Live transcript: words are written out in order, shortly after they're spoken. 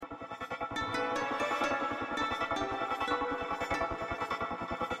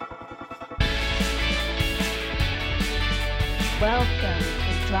Welcome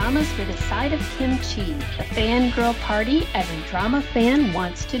to Dramas with a Side of Kimchi, the fangirl party every drama fan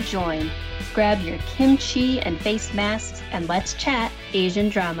wants to join. Grab your kimchi and face masks and let's chat Asian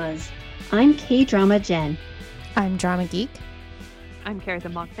dramas. I'm K-Drama Jen. I'm Drama Geek. I'm Kara the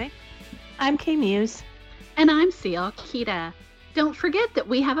Mokbe. I'm K-Muse. And I'm Seal Kita. Don't forget that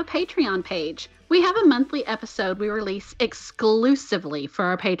we have a Patreon page. We have a monthly episode we release exclusively for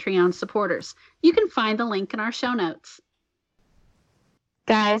our Patreon supporters. You can find the link in our show notes.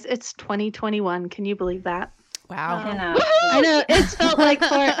 Guys, it's 2021. Can you believe that? Wow. I know. It's felt like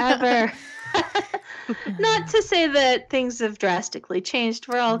forever. Not to say that things have drastically changed.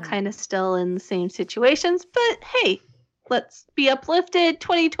 We're all kind of still in the same situations. But hey, let's be uplifted.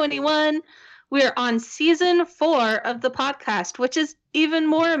 2021. We're on season 4 of the podcast, which is even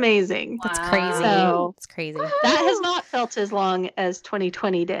more amazing. That's crazy. So, it's crazy. That has not felt as long as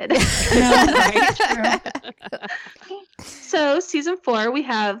 2020 did. So season 4, we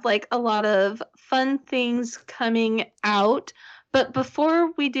have like a lot of fun things coming out. But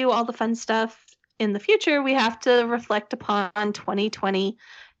before we do all the fun stuff in the future, we have to reflect upon 2020.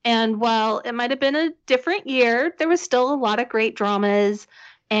 And while it might have been a different year, there was still a lot of great dramas.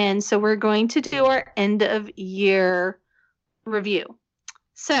 And so we're going to do our end of year review.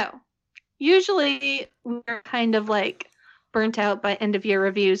 So usually we're kind of like burnt out by end of year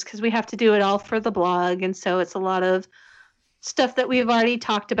reviews because we have to do it all for the blog. And so it's a lot of stuff that we've already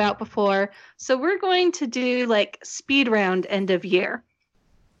talked about before. So we're going to do like speed round end of year.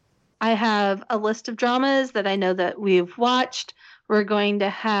 I have a list of dramas that I know that we've watched. We're going to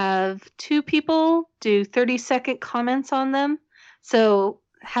have 2 people do 30-second comments on them. So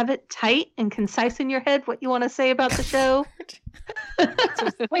have it tight and concise in your head what you want to say about the show.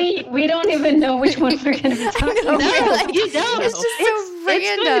 Wait, we don't even know which one we're going to be talking about. No, you don't. It's just so random.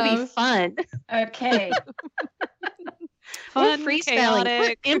 It's going to be fun. Okay. We're Fun, freestyling. We're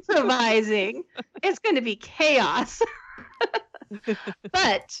chaotic. improvising. It's going to be chaos.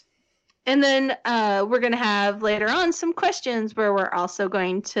 And then we're going to have later on some questions where we're also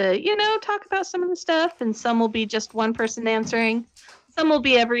going to, talk about some of the stuff. And some will be just one person answering. Some will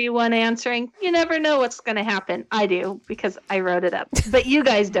be everyone answering. You never know what's going to happen. I do because I wrote it up. But you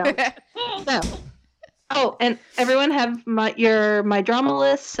guys don't. And everyone have my drama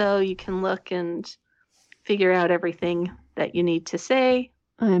list so you can look and figure out everything that you need to say.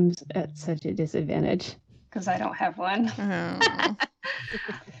 I'm at such a disadvantage because I don't have one.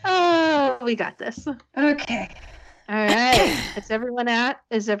 Oh, we got this. Okay. All right. Is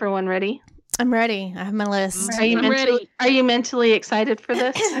everyone ready? I'm ready. I have my list. Are you mentally excited for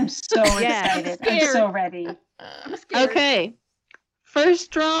this? I'm so excited. I'm so ready. Okay.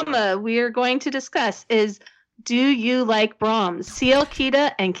 First drama we are going to discuss is Do You Like Brahms? CL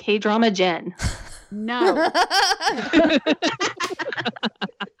Kita and K-Drama Jen. No.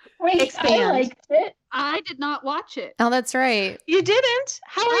 Wait, Expand. I liked it. I did not watch it. Oh, that's right. You didn't?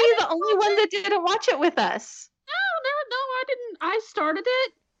 How are you the only one that didn't watch it with us? No, I didn't. I started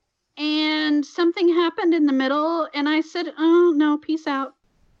it, and something happened in the middle, and I said, oh, no, peace out.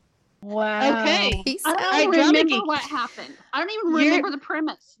 Wow. Okay. Peace I out. don't Drama even remember Geek. what happened. I don't even remember the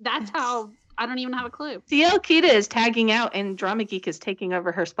premise. That's how I don't even have a clue. CL Kita is tagging out and Drama Geek is taking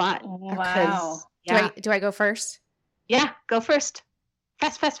over her spot. Wow. Do I go first? Yeah, go first.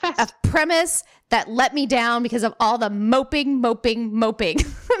 Fast. A premise that let me down because of all the moping.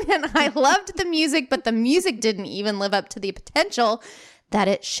 And I loved the music, but the music didn't even live up to the potential that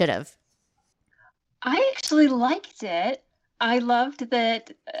it should have. I actually liked it. I loved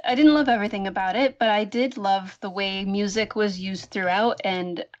that. I didn't love everything about it, but I did love the way music was used throughout.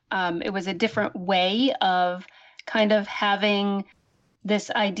 And it was a different way of kind of having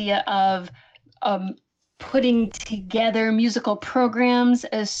this idea of putting together musical programs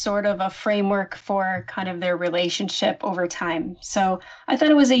as sort of a framework for kind of their relationship over time. So I thought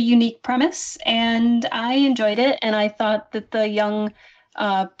it was a unique premise and I enjoyed it. And I thought that the young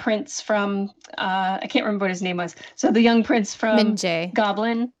prince from, I can't remember what his name was. So the young prince from Min-jae.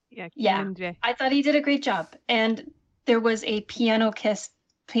 Goblin. Yeah. Yeah. Min-jae. I thought he did a great job. And there was a piano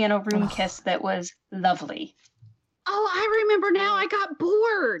room kiss that was lovely. Oh, I remember now. I got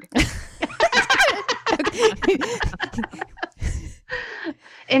bored.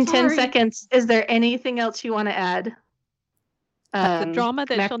 In 10 Sorry. seconds, is there anything else you want to add? The drama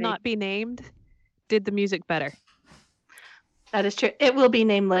that shall Macri. not be named did the music better. That is true. It will be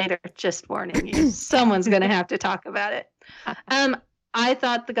named later. Just warning you. Someone's going to have to talk about it. I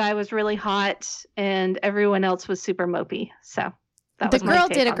thought the guy was really hot, and everyone else was super mopey. So that The was my girl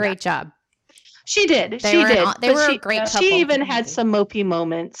take did a on great that. job. She did. They She were did. they But were she, a great couple. She even had some mopey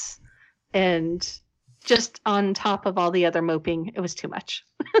moments, and just on top of all the other moping. It was too much.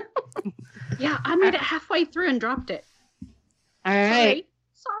 Yeah, I made it halfway through and dropped it. All right.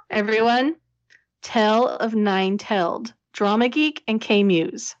 Sorry. Everyone, Tale of Nine-Tailed, Drama Geek and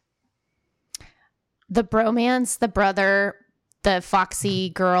K-Muse. The bromance, the brother, the foxy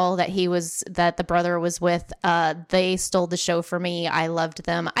girl that the brother was with, they stole the show for me. I loved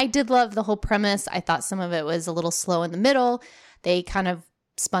them. I did love the whole premise. I thought some of it was a little slow in the middle. They kind of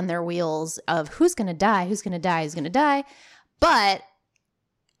spun their wheels of who's going to die, who's going to die, who's going to die. But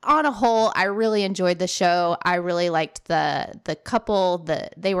on a whole, I really enjoyed the show. I really liked the couple.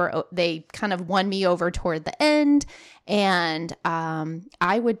 They kind of won me over toward the end, and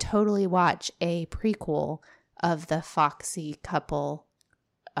I would totally watch a prequel of the foxy couple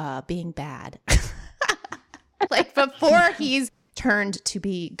being bad. Like before he's turned to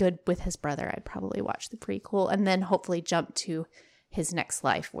be good with his brother, I'd probably watch the prequel and then hopefully jump to his next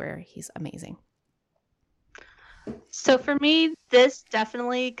life where he's amazing. So for me, this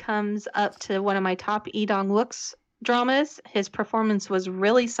definitely comes up to one of my top Lee Dong-wook's dramas. His performance was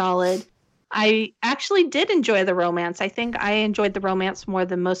really solid. I actually did enjoy the romance. I think I enjoyed the romance more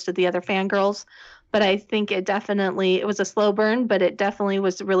than most of the other fangirls, but I think it was a slow burn, but it definitely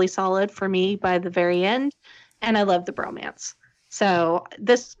was really solid for me by the very end, and I loved the bromance. So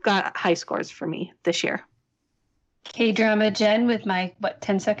this got high scores for me this year. K-drama Jen with my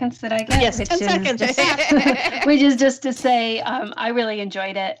 10 seconds that I get? Yes, 10 seconds. Which is just to say, I really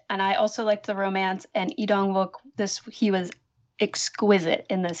enjoyed it, and I also liked the romance. And Lee Dong-wook, he was exquisite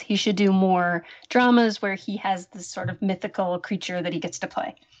in this. He should do more dramas where he has this sort of mythical creature that he gets to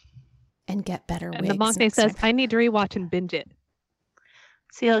play and get better wigs. And the Monkney says, "I need to rewatch and binge it."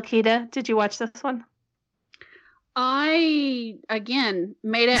 CL Kita, did you watch this one? I again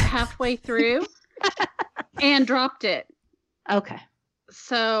made it halfway through. And dropped it. Okay.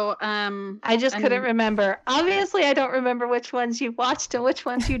 So, I just couldn't remember. Obviously, I don't remember which ones you watched and which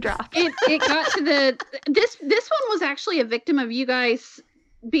ones you dropped. It got to this one was actually a victim of you guys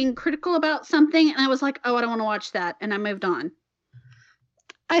being critical about something, and I was like, oh, I don't want to watch that, and I moved on.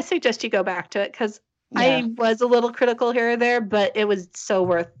 I suggest you go back to it because I was a little critical here or there, but it was so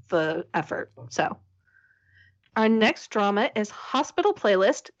worth the effort. So, our next drama is Hospital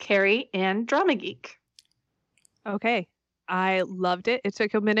Playlist, Carrie and Drama Geek. Okay. I loved it. It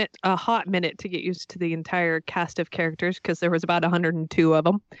took a hot minute to get used to the entire cast of characters because there was about 102 of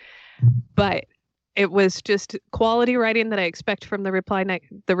them. But it was just quality writing that I expect from the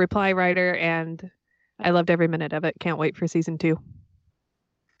reply writer, and I loved every minute of it. Can't wait for season 2.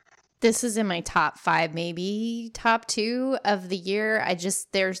 This is in my top 5, maybe top 2 of the year.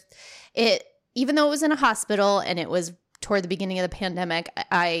 Even though it was in a hospital and it was toward the beginning of the pandemic,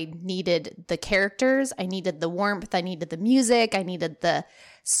 I needed the characters, I needed the warmth, I needed the music, I needed the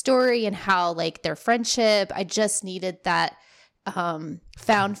story and how like their friendship. I just needed that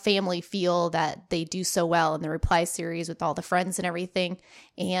found family feel that they do so well in the Reply series with all the friends and everything.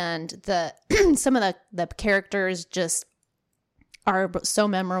 And some of the characters just are so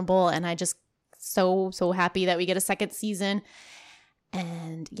memorable, and I just so happy that we get a second season.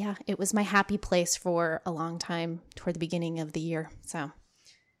 And yeah, it was my happy place for a long time toward the beginning of the year. So,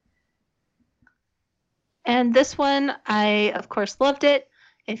 and this one, I of course loved it.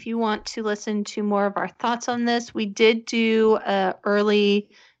 If you want to listen to more of our thoughts on this, we did do a early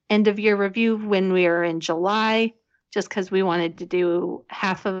end of year review when we were in July, just because we wanted to do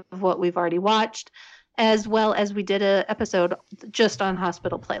half of what we've already watched, as well as we did an episode just on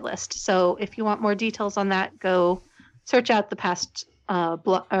Hospital Playlist. So if you want more details on that, go search out the past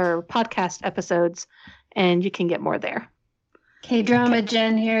or podcast episodes, and you can get more there. K-drama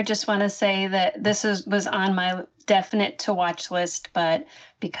Jen here. Just want to say that this was on my definite to watch list, but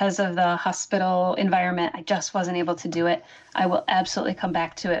because of the hospital environment, I just wasn't able to do it. I will absolutely come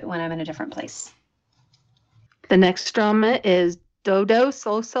back to it when I'm in a different place. The next drama is Dodo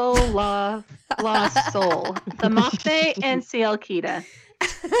Soso La Soul, the Mockday and CL Kita.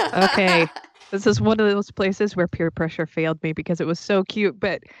 Okay. This is one of those places where peer pressure failed me because it was so cute.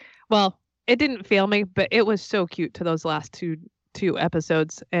 But, well, it didn't fail me, but it was so cute to those last two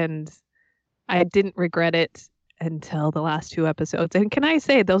episodes. And I didn't regret it until the last 2 episodes. And can I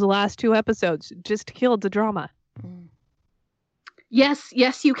say, those last 2 episodes just killed the drama. Yes,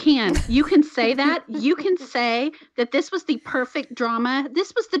 you can. You can say that. You can say that this was the perfect drama.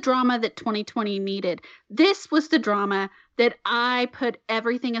 This was the drama that 2020 needed. This was the drama that I put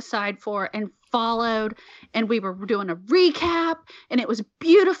everything aside for and followed, and we were doing a recap, and it was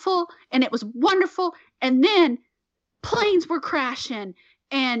beautiful, and it was wonderful, and then planes were crashing,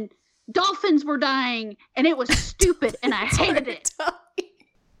 and dolphins were dying, and it was stupid, and I hated it.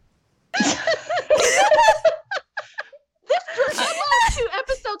 The last 2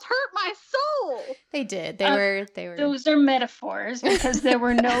 episodes hurt my soul. They did. They were. Those are metaphors because there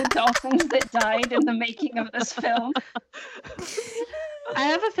were no dolphins that died in the making of this film. I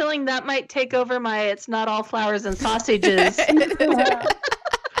have a feeling that might take over my "It's not all flowers and sausages." It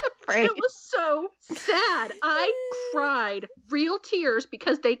was so sad. I cried real tears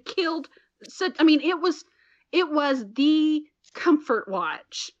because they killed. I mean, it was the comfort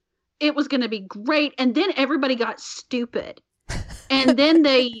watch. It was going to be great, and then everybody got stupid. And then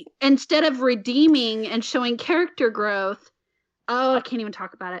they, instead of redeeming and showing character growth, oh, I can't even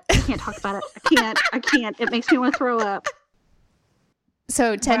talk about it. I can't talk about it. I can't. It makes me want to throw up.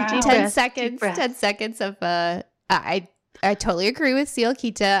 So 10 Wow. 10 seconds of I totally agree with Seal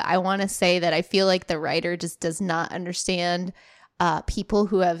Kita. I want to say that I feel like the writer just does not understand people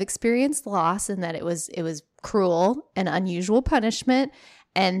who have experienced loss, and that it was cruel and unusual punishment,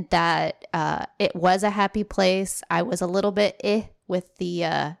 and that it was a happy place. I was a little bit with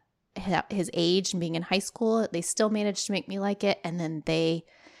the his age and being in high school. They still managed to make me like it, and then they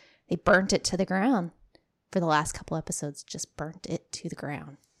burnt it to the ground. For the last couple episodes, just burnt it to the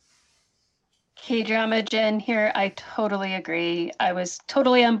ground. K-drama Jen here. I totally agree. I was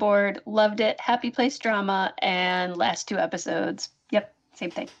totally on board. Loved it. Happy place drama and last 2 episodes. Yep,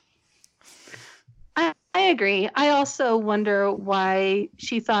 same thing. I agree. I also wonder why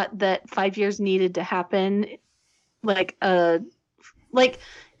she thought that 5 years needed to happen. Like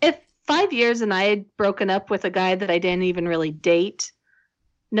if 5 years and I had broken up with a guy that I didn't even really date,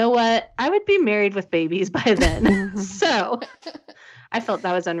 know what? I would be married with babies by then. So I felt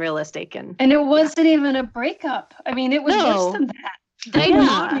that was unrealistic. And it wasn't even a breakup. I mean, it was worse than that. They Yeah.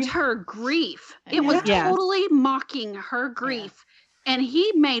 mocked her grief. It was Yeah. totally mocking her grief. And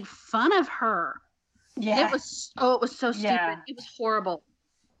he made fun of her. Yeah. It was so stupid. Yeah. It was horrible.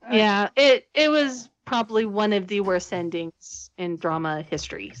 yeah, it was probably one of the worst endings in drama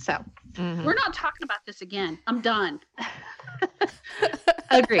history. So Mhm. We're not talking about this again. I'm done.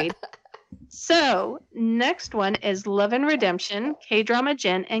 agreed. So next one is Love and Redemption, K-drama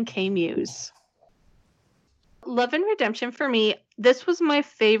Jen and K-Muse. Love and Redemption for me, this was my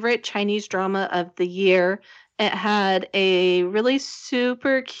favorite Chinese drama of the year. It had a really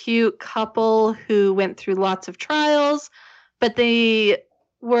super cute couple who went through lots of trials, but they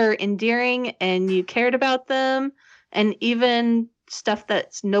were endearing and you cared about them. And even stuff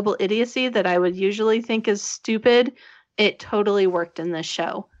that's noble idiocy that I would usually think is stupid, it totally worked in this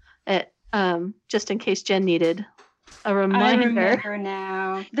show. It just in case Jen needed a reminder. I remember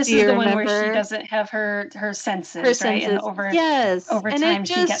now. This Do is you the one where remember? she doesn't have her senses, Her right? senses. And over Yes. over and time it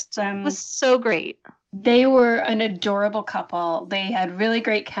she just gets them. was so great. They were an adorable couple. They had really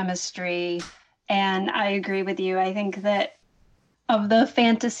great chemistry, and I agree with you. I think that of the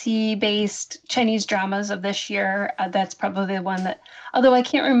fantasy-based Chinese dramas of this year, that's probably the one that. Although I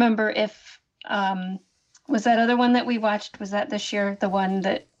can't remember if was that other one that we watched. Was that this year? The one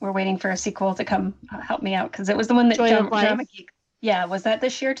that we're waiting for a sequel to come. Help me out, because it was the one that Joy of Life. Drama Geek. Yeah, was that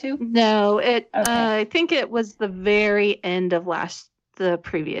this year too? No, Okay. I think it was the very end of the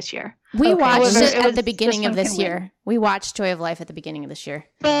previous year. We Okay. watched However, it it at was- the beginning this of one this can year. win. We watched Joy of Life at the beginning of this year.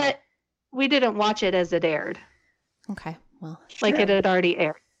 But we didn't watch it as it aired. Okay, well, Like Sure. it had already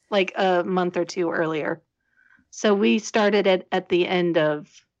aired, like a month or 2 earlier. So we started it at the end of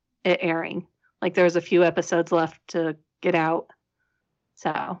it airing. Like there was a few episodes left to get out.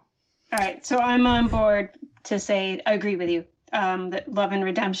 So All right, so I'm on board to say I agree with you. That Love and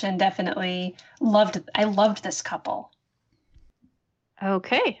Redemption definitely loved. I loved this couple.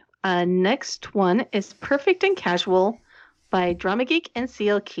 okay. Next one is Perfect and Casual by Drama Geek and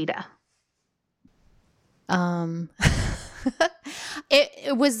Seal Kita.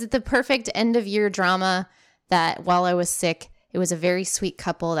 it was the perfect end of year drama that while I was sick, it was a very sweet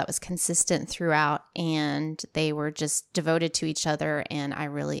couple that was consistent throughout, and they were just devoted to each other, and I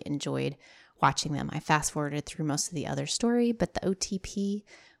really enjoyed watching them. I fast forwarded through most of the other story, but the OTP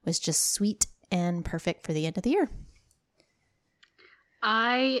was just sweet and perfect for the end of the year.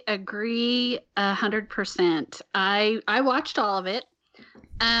 I agree 100%. I watched all of it.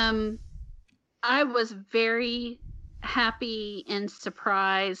 I was very happy and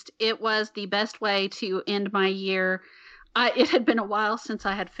surprised. It was the best way to end my year. It had been a while since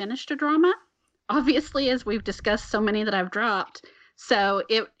I had finished a drama, obviously, as we've discussed so many that I've dropped. So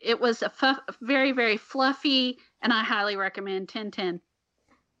it was very, very fluffy, and I highly recommend 10/10.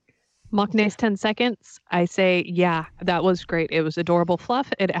 Maknae's 10 seconds. I say, yeah, that was great. It was adorable fluff.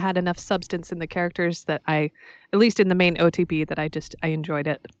 It had enough substance in the characters that at least in the main OTP, that I enjoyed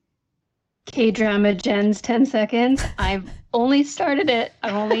it. K-drama Jen's 10 seconds. I've only started it.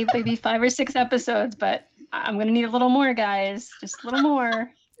 I've only maybe 5 or 6 episodes, but I'm going to need a little more, guys. Just a little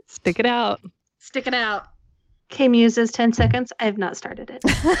more. Stick it out. Stick it out. K Muse's 10 seconds. I have not started it.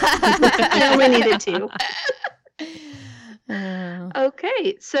 I only needed to.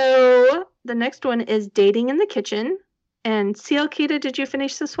 Okay, so the next one is Dating in the Kitchen. And CL Kita, did you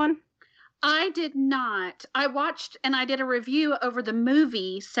finish this one? I did not. I watched and I did a review over the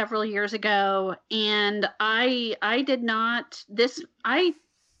movie several years ago, and I did not. I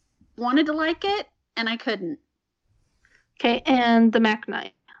wanted to like it, and I couldn't. Okay, and the Mac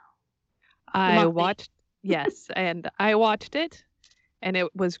Night. I watched it, and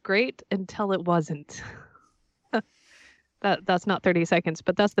it was great until it wasn't. That's not 30 seconds,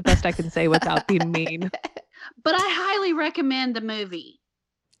 but that's the best I can say without being mean. But I highly recommend the movie.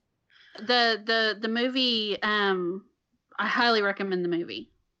 The movie, I highly recommend the movie.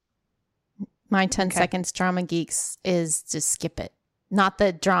 My 10 seconds drama geeks is just skip it. Not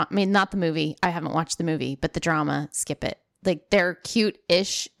the drama. I mean, not the movie. I haven't watched the movie, but the drama, skip it. Like, they're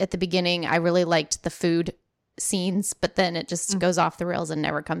cute-ish at the beginning. I really liked the food scenes, but then it just goes off the rails and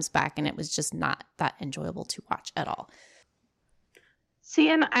never comes back, and it was just not that enjoyable to watch at all. See,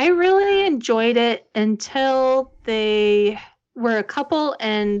 and I really enjoyed it until they were a couple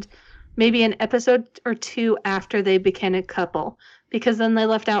and maybe an episode or two after they became a couple, because then they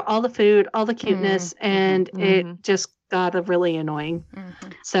left out all the food, all the cuteness, and it just got really annoying.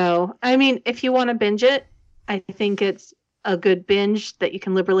 So, I mean, if you want to binge it, I think it's a good binge that you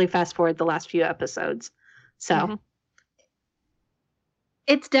can liberally fast forward the last few episodes. So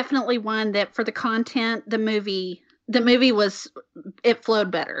it's definitely one that for the content, the movie it flowed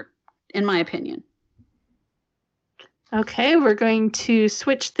better, in my opinion. Okay, we're going to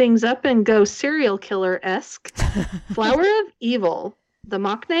switch things up and go serial killer-esque. Flower of Evil, The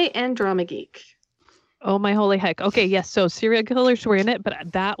Mockney and Drama Geek. Oh my holy heck. Okay, yes, so serial killers were in it, but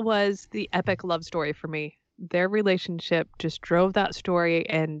that was the epic love story for me. Their relationship just drove that story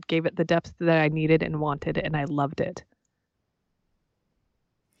and gave it the depth that I needed and wanted, and I loved it.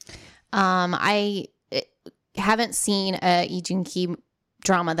 I haven't seen a Lee Jun-ki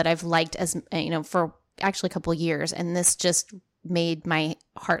drama that I've liked for actually a couple years, and this just made my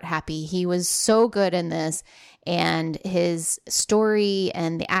heart happy. He was so good in this, and his story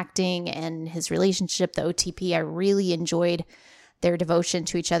and the acting and his relationship, the OTP, I really enjoyed their devotion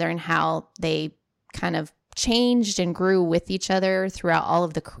to each other and how they kind of changed and grew with each other throughout all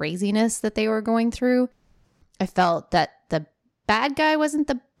of the craziness that they were going through. I felt that the bad guy wasn't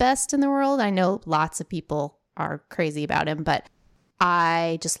the best in the world. I know lots of people are crazy about him, but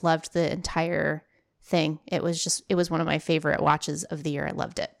I just loved the entire thing. It was one of my favorite watches of the year. I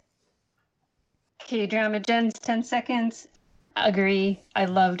loved it. K-drama Jen's 10 seconds. Agree. I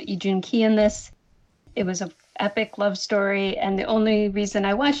loved Lee Jun-ki in this. It was an epic love story, and the only reason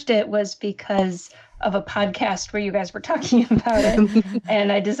I watched it was because of a podcast where you guys were talking about it,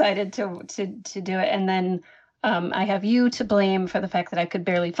 and I decided to do it. And then I have you to blame for the fact that I could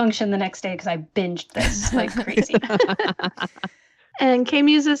barely function the next day because I binged this like crazy. And K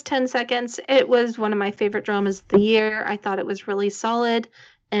Muse's 10 seconds. It was one of my favorite dramas of the year. I thought it was really solid,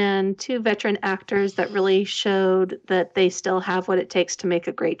 and two veteran actors that really showed that they still have what it takes to make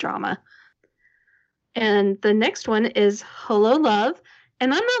a great drama. And the next one is Hello Love.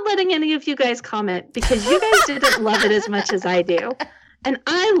 And I'm not letting any of you guys comment because you guys didn't love it as much as I do. And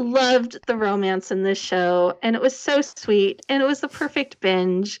I loved the romance in this show, and it was so sweet, and it was the perfect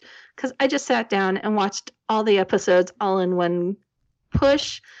binge because I just sat down and watched all the episodes all in one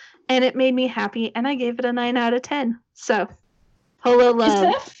push, and it made me happy, and I gave it a 9 out of 10. So, Hello Love.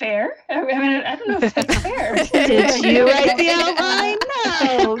 Is that fair? I mean, I don't know if that's fair. Did you write the outline?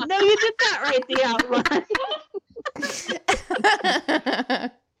 No, you did not write the outline.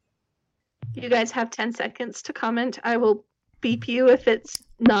 You guys have 10 seconds to comment. I will beep you if it's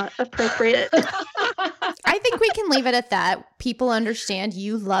not appropriate. I think we can leave it at that. People understand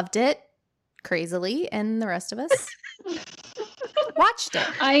you loved it crazily, and the rest of us watched it.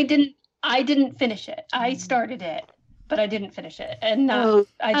 I didn't finish it. I started it, but I didn't finish it. And Jen.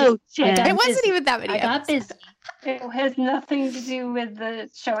 It wasn't even that many. I got busy. It has nothing to do with the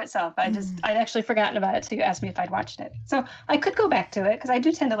show itself. I'd actually forgotten about it, so you asked me if I'd watched it. So I could go back to it because I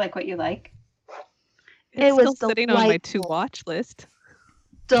do tend to like what you like. It was still sitting on my to-watch list.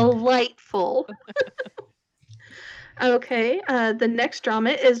 Delightful. Okay, the next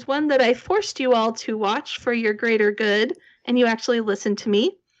drama is one that I forced you all to watch for your greater good, and you actually listened to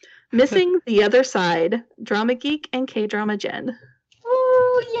me. Missing the Other Side, Drama Geek and K-Drama Jen.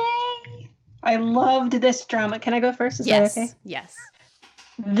 Ooh, yay! I loved this drama. Can I go first? Is that okay? Yes.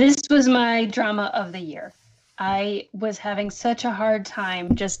 This was my drama of the year. I was having such a hard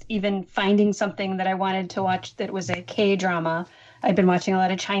time just even finding something that I wanted to watch that was a K drama. I've been watching a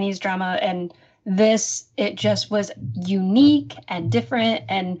lot of Chinese drama, and it just was unique and different.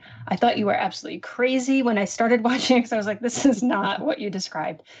 And I thought you were absolutely crazy when I started watching it because I was like, this is not what you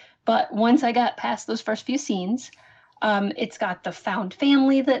described. But once I got past those first few scenes, it's got the found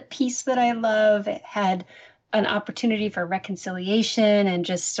family piece that I love. It had an opportunity for reconciliation and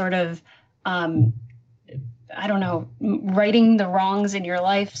just sort of I don't know, righting the wrongs in your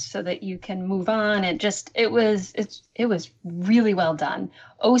life so that you can move on. And it was really well done.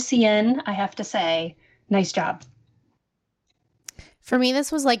 OCN, I have to say, nice job. For me,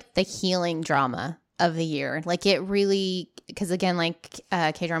 this was like the healing drama of the year. Like it really, because again, like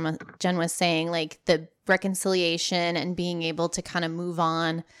K-drama Jen was saying, like the reconciliation and being able to kind of move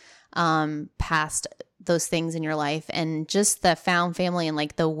on past those things in your life, and just the found family and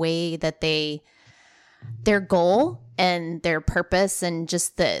like the way that their goal and their purpose and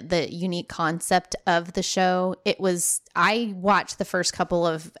just the unique concept of the show. I watched the first couple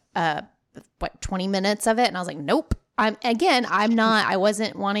of 20 minutes of it and I was like, nope. I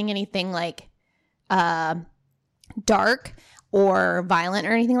wasn't wanting anything like dark or violent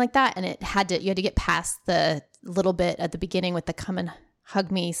or anything like that. And you had to get past the little bit at the beginning with the come and hug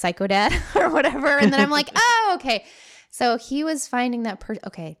me psycho dad or whatever. And then I'm like, oh, okay. So he was finding that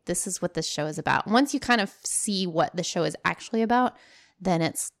okay, this is what this show is about. Once you kind of see what the show is actually about, then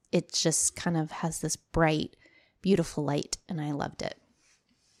it just kind of has this bright, beautiful light, and I loved it.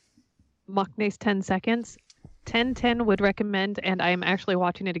 Maknae's 10 seconds. 10/10 would recommend, and I am actually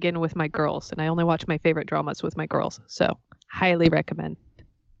watching it again with my girls, and I only watch my favorite dramas with my girls, so highly recommend.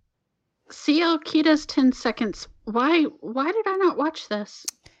 CL Kita's 10 seconds. Why did I not watch this?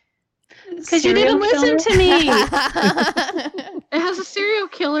 Because you didn't listen to me. It has a serial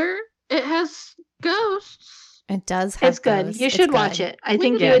killer. It has ghosts. It does have It's good. ghosts. You should watch it. I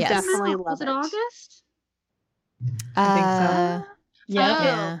think you would definitely love it. Was it August? I think so.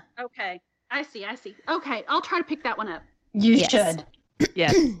 Yeah. Okay. I see. Okay, I'll try to pick that one up. You should.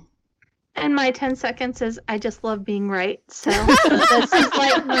 Yes. And my 10 seconds is I just love being right. So this is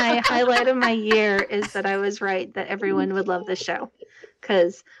like my highlight of my year is that I was right that everyone would love this show.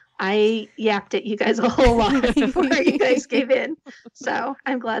 Because I yapped at you guys a whole lot before you guys gave in. So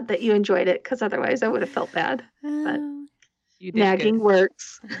I'm glad that you enjoyed it because otherwise I would have felt bad. But nagging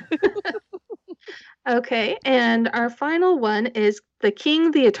works. Okay. And our final one is The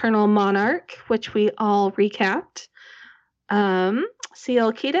King, the Eternal Monarch, which we all recapped.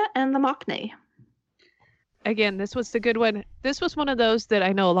 CL Kita and the Maknae. Again, this was the good one. This was one of those that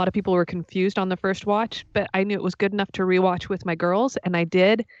I know a lot of people were confused on the first watch, but I knew it was good enough to rewatch with my girls, and I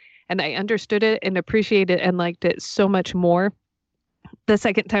did. And I understood it and appreciated it and liked it so much more the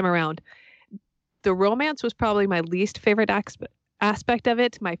second time around. The romance was probably my least favorite aspect of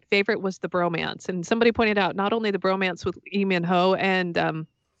it. My favorite was the bromance. And somebody pointed out not only the bromance with Lee Min-ho and,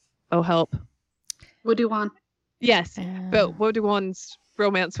 oh, help. Woo Do-won. Yes, but Woo Do-won's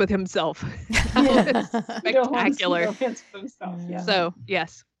romance with himself. Spectacular. So,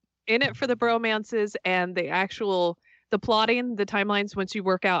 yes. In it for the bromances and the plotting, the timelines, once you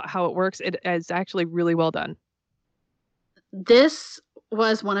work out how it works, it is actually really well done. This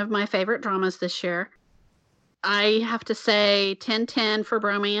was one of my favorite dramas this year. I have to say 10/10 for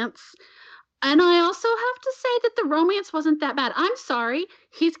bromance. And I also have to say that the romance wasn't that bad. I'm sorry.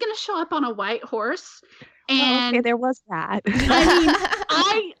 He's going to show up on a white horse. And okay, there was that.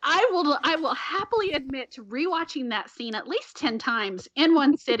 I mean, I will happily admit to rewatching that scene at least 10 times in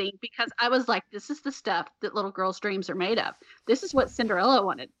one sitting because I was like, this is the stuff that little girls' dreams are made of. This is what Cinderella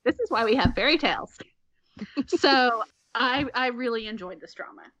wanted. This is why we have fairy tales. So I really enjoyed this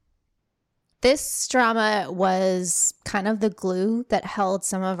drama. This drama was kind of the glue that held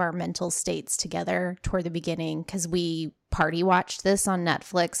some of our mental states together toward the beginning because we party watched this on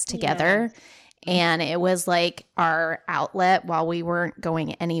Netflix together. Yes. And it was like our outlet while we weren't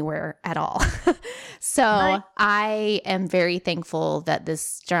going anywhere at all. So right. I am very thankful that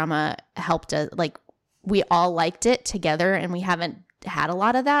this drama helped us. Like we all liked it together and we haven't had a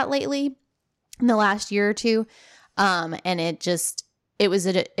lot of that lately in the last year or two. And it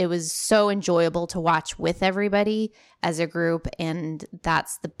was so enjoyable to watch with everybody as a group. And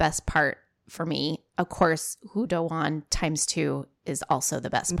that's the best part for me. Of course, Woo Do-won ×2 is also the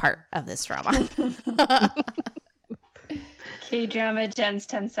best part of this drama. K-drama Jen's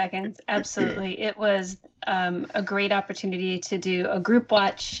 10 seconds. Absolutely. It was a great opportunity to do a group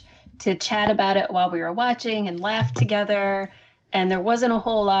watch, to chat about it while we were watching and laugh together. And there wasn't a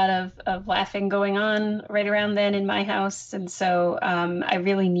whole lot of laughing going on right around then in my house. And so I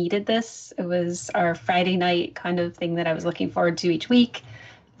really needed this. It was our Friday night kind of thing that I was looking forward to each week.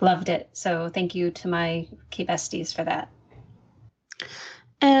 Loved it. So thank you to my K-besties for that.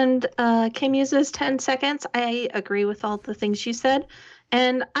 And K-Muse's 10 seconds, I agree with all the things you said.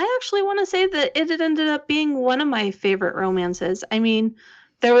 And I actually want to say that it ended up being one of my favorite romances. I mean,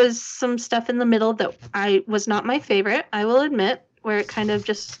 there was some stuff in the middle that I was not my favorite, I will admit, where it kind of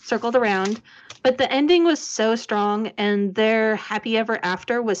just circled around. But the ending was so strong, and their happy ever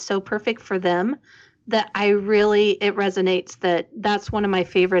after was so perfect for them that it resonates that that's one of my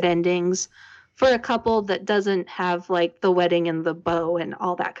favorite endings for a couple that doesn't have like the wedding and the bow and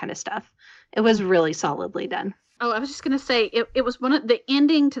all that kind of stuff. It was really solidly done. Oh, I was just going to say, it was one of the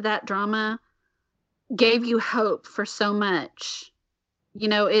ending to that drama gave you hope for so much. You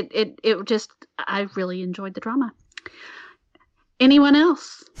know, it just, I really enjoyed the drama. Anyone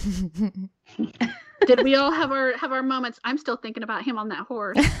else? Did we all have our moments? I'm still thinking about him on that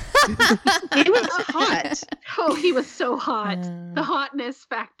horse. He was hot. Oh, he was so hot. The hotness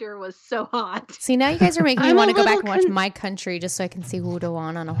factor was so hot. See, now you guys are making me want to go back and watch My Country just so I can see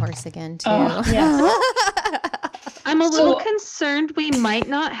Woo-Do-Won on a horse again, too. Oh, yes. I'm a little concerned we might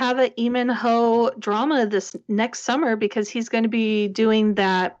not have an Lee Min-ho drama this next summer because he's going to be doing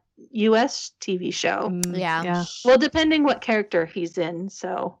that U.S. TV show. Yeah. Well, depending what character he's in,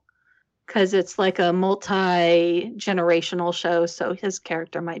 so... Because it's like a multi-generational show, so his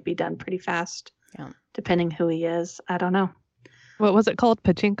character might be done pretty fast, depending who he is. I don't know. What was it called?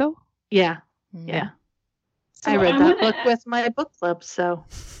 Pachinko? Yeah. Mm. Yeah. So I read that book with my book club, so.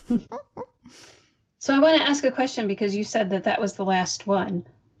 So I want to ask a question because you said that was the last one.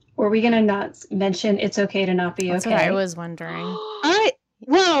 Were we going to not mention It's Okay to Not Be That's Okay? what I was wondering.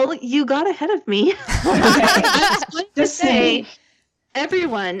 Well, you got ahead of me. I was going to say,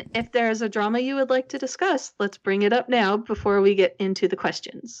 everyone, if there's a drama you would like to discuss, let's bring it up now before we get into the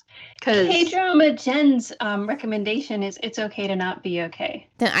questions. K-drama Jen's recommendation is It's Okay to Not Be Okay.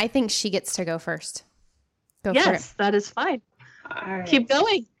 Then I think she gets to go first. Go for it. Yes, that is fine. All right. Keep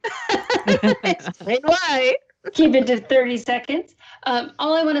going. Explain why. Keep it to 30 seconds.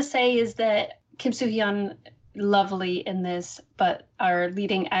 All I want to say is that Kim Soo-hyun, lovely in this, but our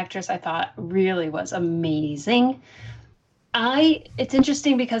leading actress, I thought, really was amazing. It's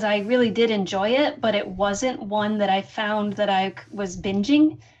interesting because I really did enjoy it, but it wasn't one that I found that I was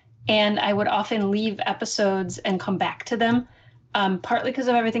binging, and I would often leave episodes and come back to them, partly because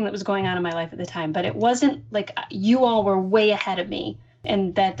of everything that was going on in my life at the time. But it wasn't like you all were way ahead of me,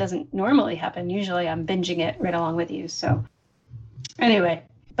 and that doesn't normally happen. Usually I'm binging it right along with you. So anyway,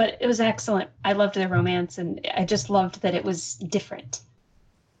 but it was excellent. I loved the romance, and I just loved that it was different.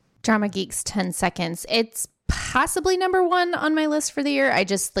 Drama Geeks 10 seconds. It's possibly number one on my list for the year. I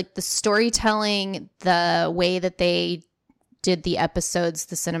just like the storytelling, the way that they did the episodes,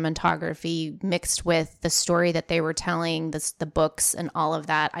 the cinematography mixed with the story that they were telling, the books and all of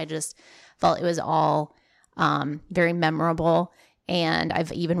that. I just felt it was all very memorable. And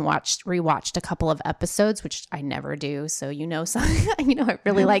I've even rewatched a couple of episodes, which I never do. So I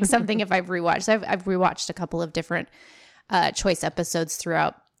really like something if I've rewatched. So I've rewatched a couple of different choice episodes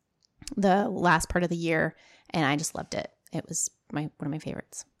throughout the last part of the year, and I just loved it. It was one of my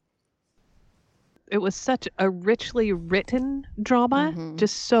favorites. It was such a richly written drama,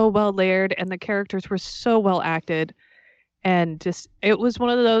 just so well layered, and the characters were so well acted, and just it was one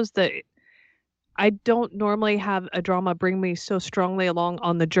of those that I don't normally have a drama bring me so strongly along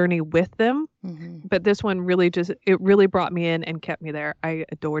on the journey with them, but this one really brought me in and kept me there. I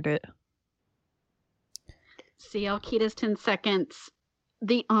adored it. CL Kita's 10 seconds.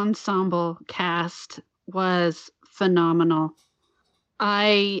 The ensemble cast was phenomenal.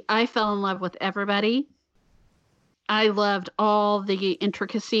 I fell in love with everybody. I loved all the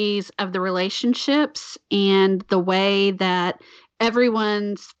intricacies of the relationships and the way that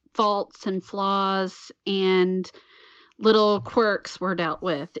everyone's faults and flaws and little quirks were dealt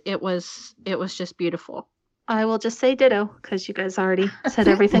with. It was just beautiful. I will just say ditto because you guys already said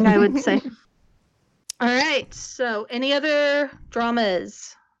everything I would say. All right. So, any other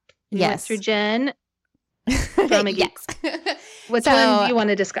dramas? Yes. Through Jen. Drama Yes. Which one do you want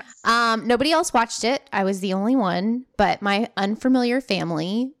to discuss? Nobody else watched it. I was the only one, but My Unfamiliar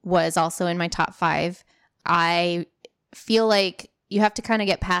Family was also in my top 5. I feel like you have to kind of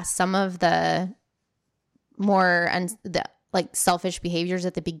get past some of the more selfish behaviors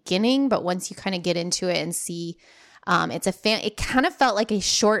at the beginning, but once you kind of get into it and see it kind of felt like a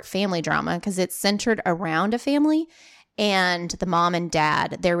short family drama because it's centered around a family, and the mom and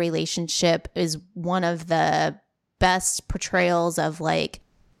dad, their relationship is one of the best portrayals of like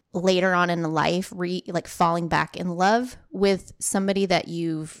later on in life, like falling back in love with somebody that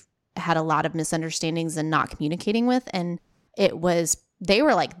you've had a lot of misunderstandings and not communicating with. And they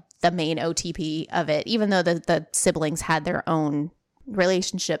were like the main OTP of it, even though the siblings had their own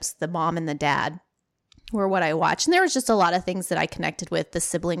relationships. The mom and the dad were what I watched. And there was just a lot of things that I connected with, the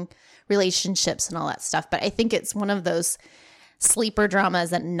sibling relationships and all that stuff. But I think it's one of those sleeper dramas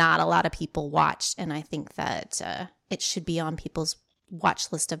that not a lot of people watched. And I think that it should be on people's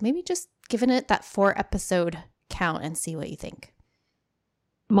watch list of maybe just giving it that 4-episode count and see what you think.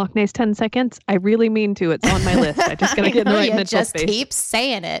 Machne's 10 seconds. I really mean to. It's on my list. I just got to get in the right mental space. Just keep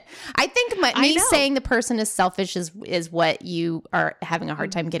saying it. I think me saying the person is selfish is what you are having a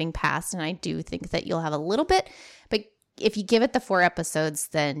hard time getting past. And I do think that you'll have a little bit. But if you give it the 4 episodes,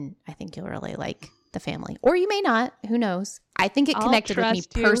 then I think you'll really like the family. Or you may not. Who knows? I think it connected with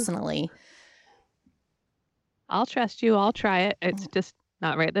me personally. I'll trust you. I'll try it. It's just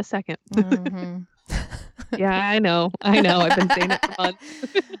not right this second. Mm-hmm. Yeah, I know. I've been saying it for months.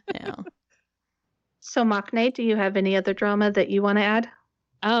 Yeah. So, Machne, do you have any other drama that you want to add?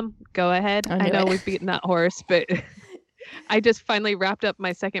 Go ahead. I know we've beaten that horse, but I just finally wrapped up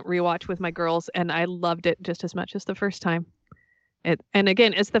my second rewatch with my girls, and I loved it just as much as the first time. And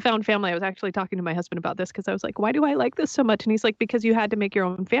again, it's the found family. I was actually talking to my husband about this because I was like, why do I like this so much? And he's like, because you had to make your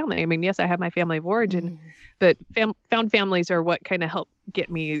own family. I mean, yes, I have my family of origin, but found families are what kind of help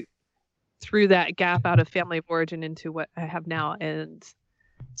get me through that gap out of family of origin into what I have now. And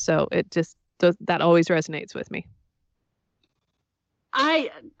so it just that always resonates with me. I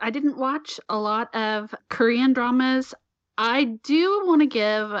didn't watch a lot of Korean dramas. I do want to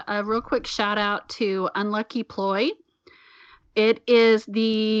give a real quick shout out to Unlucky Ploy. It is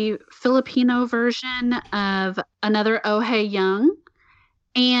the Filipino version of Another Oh Hae Young,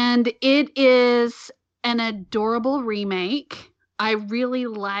 and it is an adorable remake. I really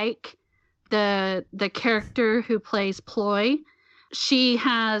like the character who plays Ploy. She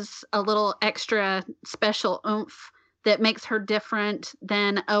has a little extra special oomph that makes her different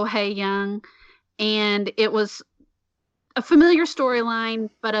than Oh Hae Young, and it was a familiar storyline,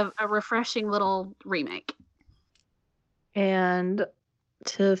 but a refreshing little remake. And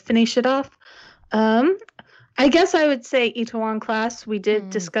to finish it off, I guess I would say Itaewon Class. We did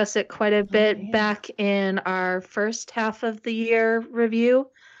discuss it quite a bit back in our first half of the year review.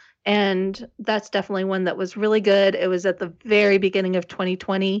 And that's definitely one that was really good. It was at the very beginning of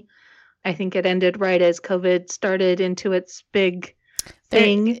 2020. I think it ended right as COVID started into its big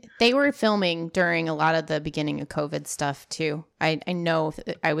thing. They were filming during a lot of the beginning of COVID stuff too. I know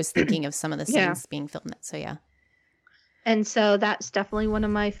I was thinking of some of the scenes being filmed. So yeah. And so that's definitely one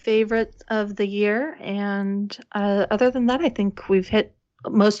of my favorites of the year. And other than that, I think we've hit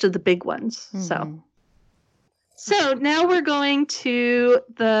most of the big ones. So now we're going to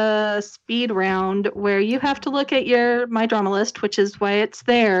the speed round where you have to look at your My Drama List, which is why it's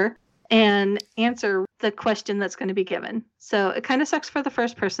there, and answer the question that's going to be given. So it kind of sucks for the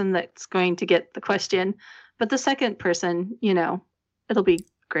first person that's going to get the question, but the second person, it'll be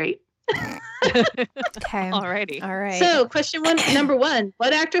great. Okay. Alrighty. All right. So question number 1,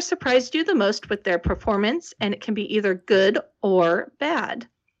 what actor surprised you the most with their performance? And it can be either good or bad.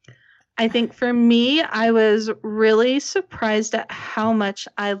 I think for me, I was really surprised at how much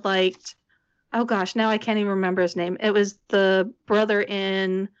I liked, oh gosh, now I can't even remember his name. It was the brother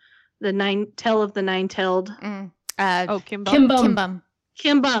in the Tale of the Nine-Tailed. Kim Bum. Kim Bum.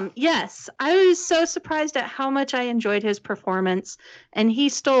 Kim Bum, yes. I was so surprised at how much I enjoyed his performance. And he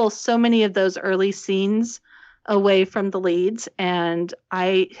stole so many of those early scenes away from the leads. And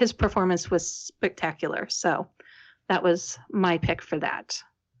his performance was spectacular. So that was my pick for that.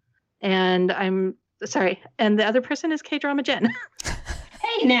 And I'm sorry. And the other person is K-Drama Jen.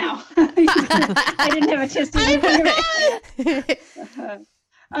 Hey, now. I didn't have a chance to think of it.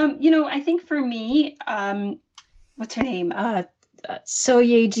 I think for me, what's her name? So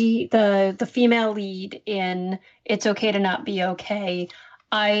Ye-ji, the female lead in It's Okay to Not Be Okay.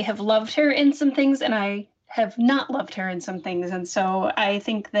 I have loved her in some things and I have not loved her in some things. And so I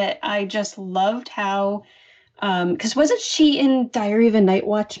think that I just loved how, because wasn't she in Diary of a Night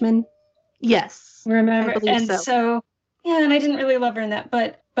Watchman? Yes. Remember? I believe and so, yeah, and I didn't really love her in that,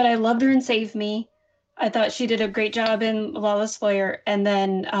 but I loved her in Save Me. I thought she did a great job in Lawless Lawyer. And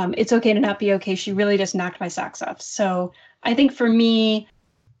then It's Okay to Not Be Okay. She really just knocked my socks off. So I think for me,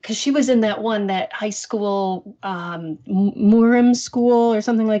 because she was in that high school, Murim school or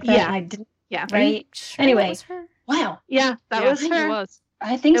something like that. Yeah. I didn't, Yeah. right? Sure Anyway. that was her? Wow. Yeah, that was I think her. it was.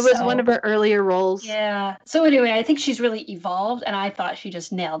 I think It was so. one of her earlier roles. Yeah. So anyway, I think she's really evolved, and I thought she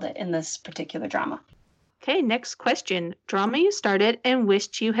just nailed it in this particular drama. Okay, next question. Drama you started and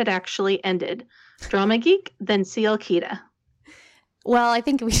wished you had actually ended. Drama Geek, then CL Kita. Well, I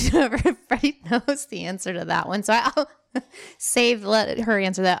think everybody knows the answer to that one, so I'll let her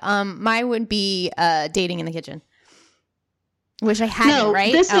answer that. Mine would be Dating in the Kitchen. Wish I hadn't. No,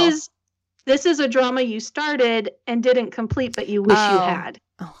 right? This is a drama you started and didn't complete, but you wish you had.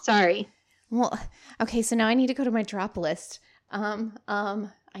 Oh. Sorry. Well, okay, so now I need to go to my drop list. I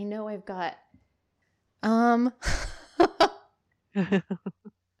know I've got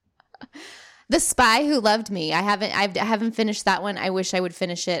The Spy Who Loved Me. I haven't finished that one. I wish I would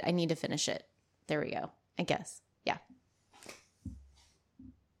finish it. I need to finish it. There we go. I guess. Yeah.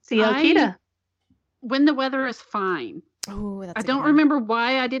 CL Kita. When the Weather is Fine. Oh, that's I don't remember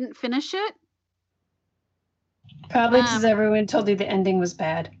why I didn't finish it. Probably because everyone told you the ending was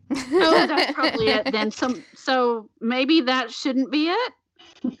bad. Oh, that's probably it then. So maybe that shouldn't be it.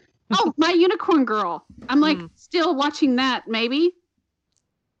 Oh, My Unicorn Girl. I'm like still watching that, maybe.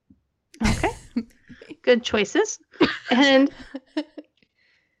 Okay. Good choices. And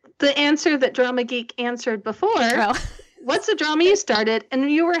the answer that Drama Geek answered before, what's a drama you started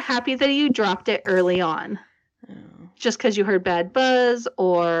and you were happy that you dropped it early on? Oh. Just because you heard bad buzz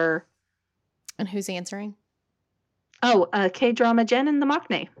or... And who's answering? Oh, K-Drama Jen and the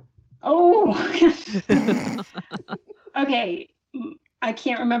Maknae. Oh. Okay. I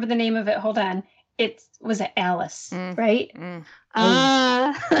can't remember the name of it. Hold on. Was it Alice, right?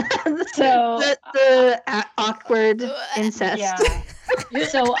 So the awkward incest. Yeah.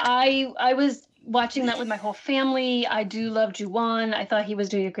 So I was watching that with my whole family. I do love Juwan. I thought he was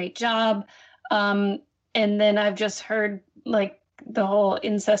doing a great job. And then I've just heard like the whole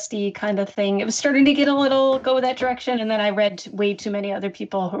incesty kind of thing. It was starting to go that direction. And then I read way too many other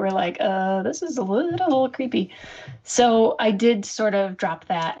people who were like, this is a little creepy. So I did sort of drop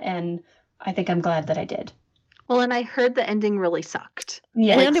that, and I think I'm glad that I did. Well, and I heard the ending really sucked.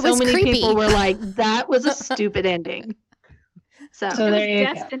 Yeah, and it was so many creepy. people were like, that was a stupid ending. So it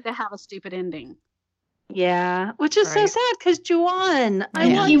was destined to have a stupid ending. Yeah, which is so sad because Juwan.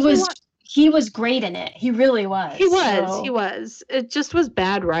 He was great in it. He really was. He was. It just was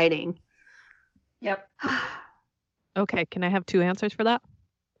bad writing. Yep. Okay, can I have 2 answers for that?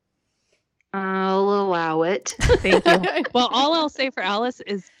 I'll allow it. Thank you. Well, all I'll say for Alice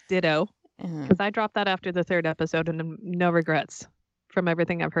is ditto, because I dropped that after the 3rd episode and no regrets from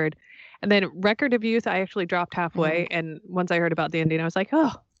everything I've heard. And then Record of Youth, I actually dropped halfway, and once I heard about the ending, I was like,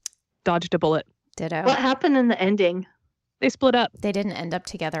 oh, dodged a bullet. Ditto. What happened in the ending? They split up. They didn't end up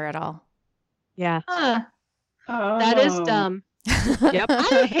together at all. Yeah. That is dumb. Yep.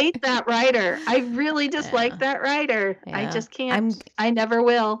 I hate that writer. I really dislike that writer. Yeah. I just can't. I never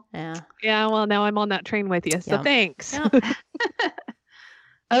will. Yeah. Yeah, well, now I'm on that train with you, so thanks. Yeah.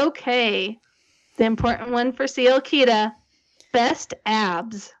 Okay. The important one for CL Kita. Best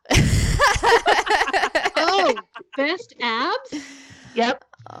abs. Oh, best abs? Yep.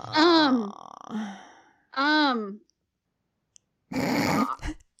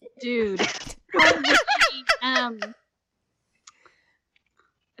 Dude.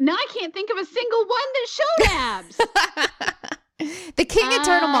 Now I can't think of a single one that showed abs. The King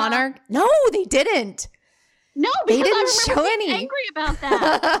Eternal Monarch. No, they didn't. No, because they didn't I remember show being any. angry about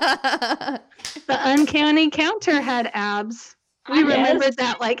that. The Uncanny Counter had abs. We remembered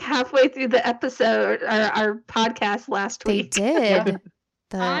that like halfway through the episode, our podcast last They week. did.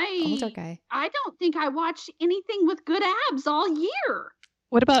 The older guy. I don't think I watched anything with good abs all year.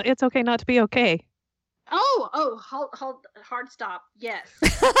 What about It's Okay Not to Be Okay? Hold, hard stop. Yes.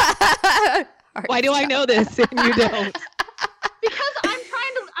 Why do I know this and you don't? Because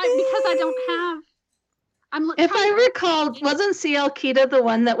I don't have. If I recall, wasn't CL Kita the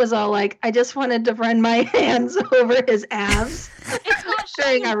one that was all like, I just wanted to run my hands over his abs? It's not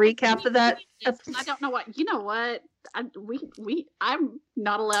during our recap of that. I don't know what. You know what? I'm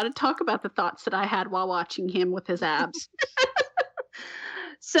not allowed to talk about the thoughts that I had while watching him with his abs.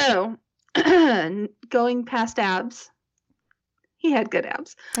 So, going past abs, he had good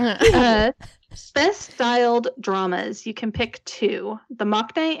abs. Best styled dramas. You can pick 2: The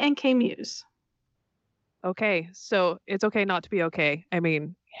Maknae and K-Muse. Okay, so It's Okay Not to Be Okay. I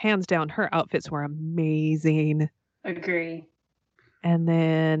mean, hands down, her outfits were amazing. Agree. And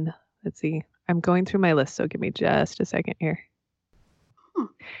then, let's see. I'm going through my list, so give me just a second here.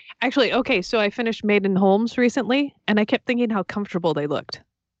 Actually, okay, so I finished Maiden Holmes recently, and I kept thinking how comfortable they looked.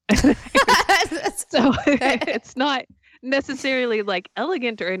 So it's not necessarily like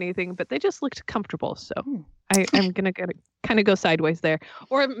elegant or anything, but they just looked comfortable. So I'm going to kind of go sideways there.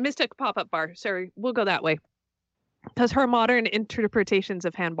 Or Mystic Pop-Up Bar. Sorry, we'll go that way. Because her modern interpretations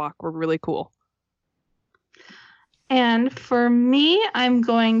of Hanbok were really cool. And for me, I'm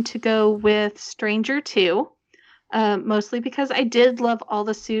going to go with Stranger 2, mostly because I did love all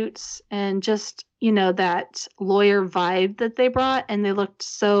the suits and just, that lawyer vibe that they brought, and they looked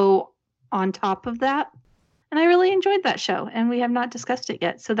so on top of that. And I really enjoyed that show, and we have not discussed it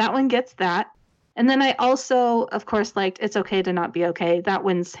yet. So that one gets that. And then I also, of course, liked It's Okay to Not Be Okay. That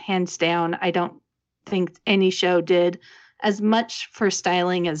one's hands down. I don't think any show did as much for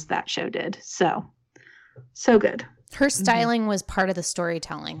styling as that show did. So good. Her styling was part of the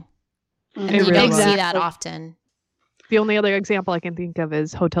storytelling. And It you really don't was. see that often. The only other example I can think of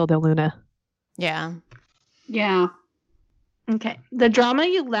is Hotel de Luna. Yeah. Yeah. Okay. The drama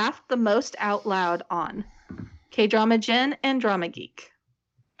you laughed the most out loud on. K-Drama Jen and Drama Geek.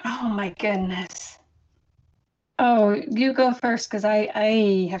 Oh my goodness. Oh, you go first because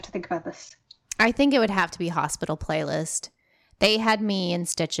I have to think about this. I think it would have to be Hospital Playlist. They had me in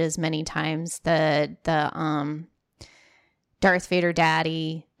stitches many times. The Darth Vader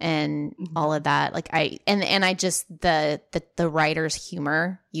daddy and all of that. Like I just the writer's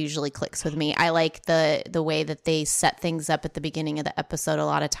humor usually clicks with me. I like the way that they set things up at the beginning of the episode a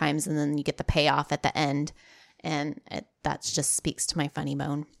lot of times, and then you get the payoff at the end, and that just speaks to my funny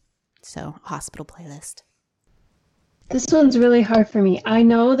bone. So Hospital Playlist. This one's really hard for me. I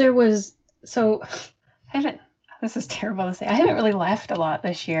know there was this is terrible to say. I haven't really laughed a lot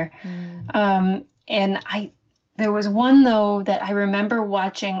this year. And there was one though that I remember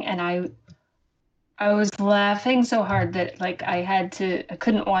watching, and I was laughing so hard that like I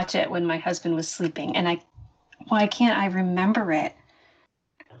couldn't watch it when my husband was sleeping, and why can't I remember it?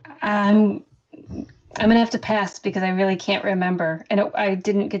 I'm gonna have to pass because I really can't remember, and I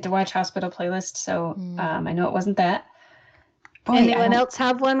didn't get to watch Hospital Playlist, so I know it wasn't that. Boy, Anyone else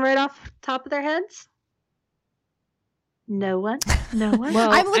have one right off top of their heads? No one? No one?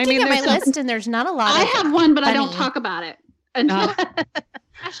 Well, I'm looking at my there's some- list, and there's not a lot. I have one, but I don't funny. talk about it. Until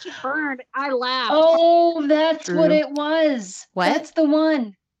she burned, I laughed. Oh, that's True. what it was. What? That's the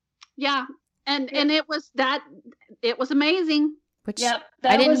one. Yeah. And it was amazing. Which Yep, I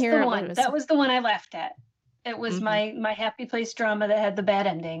that didn't was hear the what one. it was. That was the one I laughed at. It was Mhm. my happy place drama that had the bad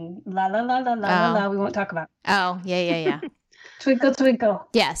ending. La la la la la la Oh. la. We won't talk about. Oh, yeah. Twinkle twinkle.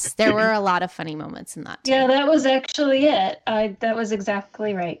 Yes, there were a lot of funny moments in that. Too. Yeah, that was actually it. That was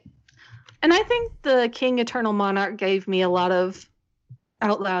exactly right. And I think the King Eternal Monarch gave me a lot of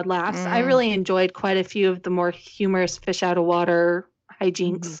out loud laughs. I Mm. really enjoyed quite a few of the more humorous fish out of water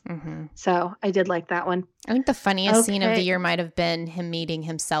hijinks. Mm-hmm. So I did like that one. I think the funniest scene of the Okay. year might have been him meeting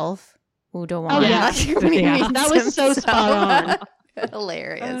himself. Udo Oh, yeah. Yeah. That was so spot on.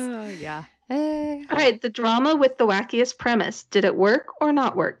 Hilarious. Yeah. All right, the drama with the wackiest premise. Did it work or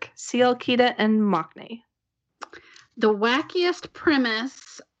not work? CL Kita and Maknae. The wackiest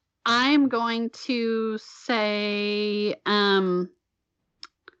premise, I'm going to say The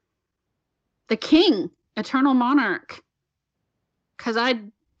King, Eternal Monarch. Because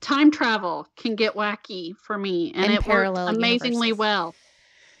time travel can get wacky for me, and In it parallel worked amazingly universes. well.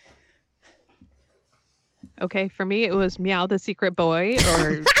 Okay, for me it was Meow the Secret Boy,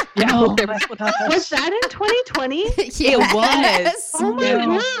 or Oh whatever. my gosh. Was that in 2020? Yes. Oh my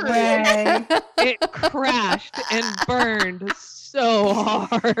No God. way. It crashed and burned so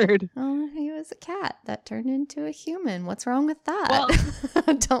hard. Oh, he was a cat that turned into a human. What's wrong with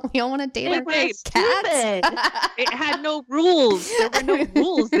that? Don't we all want to date our Wait, cats? It had no rules. There were no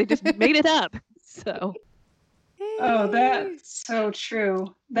rules. They just made it up. So Oh, that's so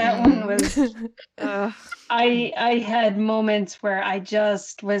true. That one was. I had moments where I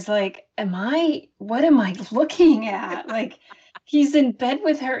just was like, what am I looking at? Like, he's in bed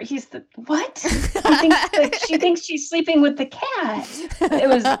with her. What? She thinks she's sleeping with the cat. It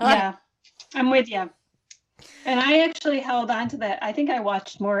was, yeah, I'm with you. And I actually held on to that. I think I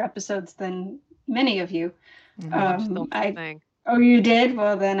watched more episodes than many of you. I watched the whole thing. Oh, you did?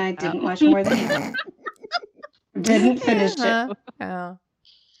 Well, then I didn't watch more than you. Didn't finish it. Oh.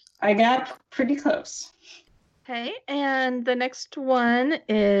 I got pretty close. Okay, and the next one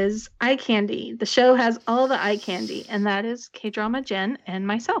is Eye Candy. The show has all the eye candy, and that is K-Drama Jen and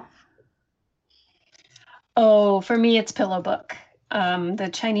myself. Oh, for me, it's Pillow Book. The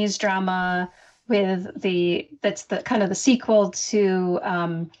Chinese drama that's the kind of the sequel to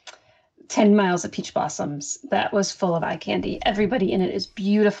 10 Miles of Peach Blossoms. That was full of eye candy. Everybody in it is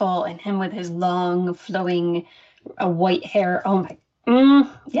beautiful, and him with his long, flowing, white hair. Oh my,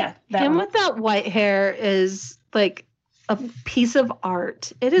 yeah. Him with that white hair is like a piece of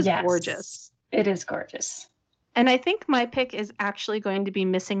art. It is Yes. gorgeous. It is gorgeous. And I think my pick is actually going to be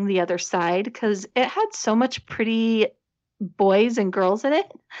Missing the Other Side because it had so much pretty boys and girls in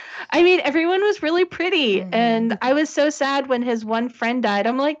it. I mean, everyone was really pretty. Mhm. And I was so sad when his one friend died.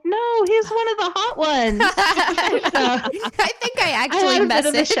 I'm like, no, he's one of the hot ones. I think I I actually had a bit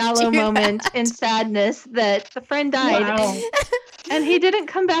of a messaged shallow you moment that. in sadness that the friend died. Wow. And he didn't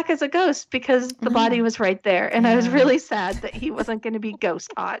come back as a ghost because the body was right there. And I was Yeah. really sad that he wasn't going to be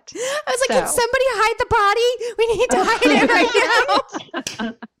ghost hot. I was like, can So- somebody hide the body? We need to hide it right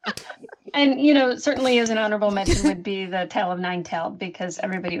now. And, you know, certainly as an honorable mention would be the Tale of Nine Tailed, because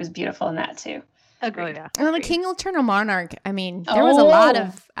everybody was beautiful in that too. Oh Agreed. yeah. Well, the King Eternal Monarch. I mean, there was a lot Oh.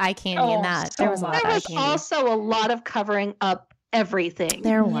 of eye candy in Oh, that. so There was a lot much. of There eye was candy. also a lot of covering up everything.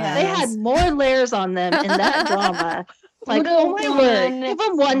 There was. Yeah. They had more layers on them in that drama. Like, oh my word, give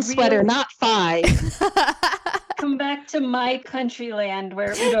them one sweater, Real- not 5. Come back to my country land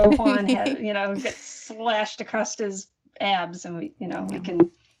where Udo Juan had, you know, gets slashed across his abs, and we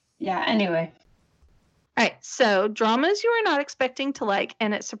can, yeah. Anyway, All right, so dramas you were not expecting to like,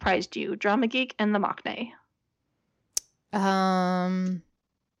 and it surprised you. Drama Geek and the Machne.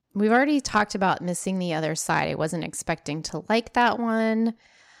 We've already talked about Missing the Other Side. I wasn't expecting to like that one,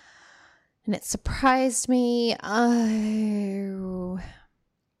 and it surprised me.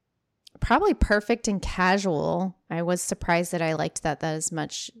 Probably Perfect and Casual. I was surprised that I liked that as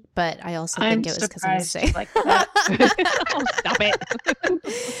much, but I also I'm think it was because I'm surprised you saying. like that. Oh, stop it.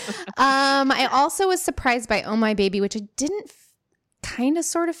 I also was surprised by Oh My Baby, which I didn't kind of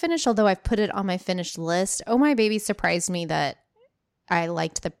sort of finish, although I've put it on my finished list. Oh My Baby surprised me that I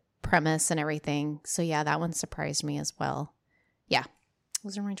liked the premise and everything. So yeah, that one surprised me as well. Yeah,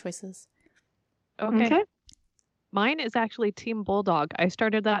 those are my choices. Okay. Mine is actually Team Bulldog. I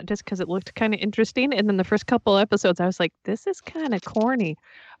started that just because it looked kind of interesting, and then the first couple episodes, I was like, "This is kind of corny,"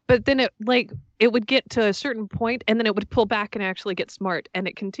 but then it would get to a certain point, and then it would pull back and actually get smart, and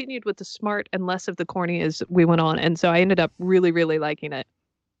it continued with the smart and less of the corny as we went on, and so I ended up really, really liking it.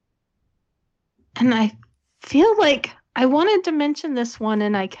 And I feel like I wanted to mention this one,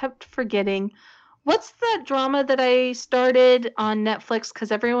 and I kept forgetting. What's that drama that I started on Netflix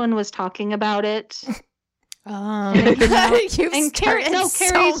because everyone was talking about it? You've And Carrie started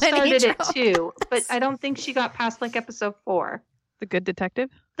started so many it dramas. too, but I don't think she got past like episode 4. The Good Detective.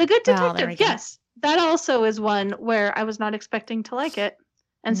 The Good Oh, there we Detective, go. yes. That also is one where I was not expecting to like it.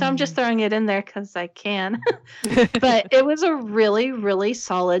 And so I'm just throwing it in there because I can. But it was a really, really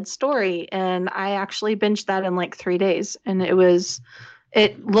solid story. And I actually binged that in like 3 days. And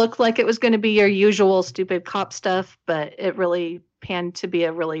it looked like it was going to be your usual stupid cop stuff, but it really panned to be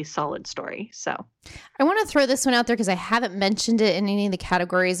a really solid story. So I want to throw this one out there because I haven't mentioned it in any of the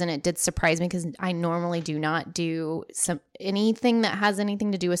categories, and it did surprise me because I normally do not do anything that has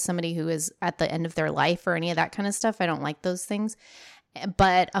anything to do with somebody who is at the end of their life or any of that kind of stuff. I don't like those things.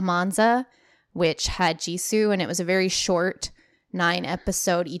 But Amanza, which had Jisoo, and it was a very short 9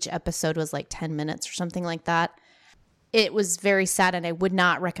 episode. Each episode was like 10 minutes or something like that. It was very sad, and I would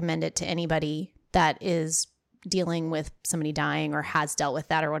not recommend it to anybody that is dealing with somebody dying or has dealt with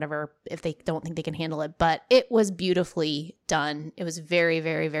that or whatever if they don't think they can handle it. But it was beautifully done. It was very,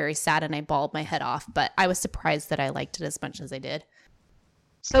 very, very sad, and I bawled my head off. But I was surprised that I liked it as much as I did.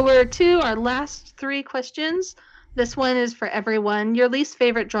 So we're to our last 3 questions. This one is for everyone. Your least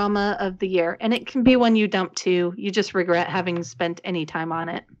favorite drama of the year. And it can be one you dump to. You just regret having spent any time on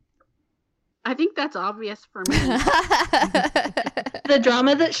it. I think that's obvious for me. The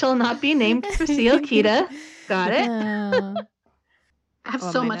drama that shall not be named for Seal Kita. Got it? I have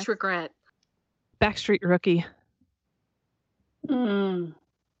Oh, so my much next- regret. Backstreet Rookie. Mm.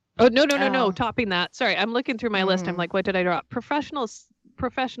 Oh no! Oh. Topping that. Sorry, I'm looking through my list. I'm Mm. like, what did I drop? Professional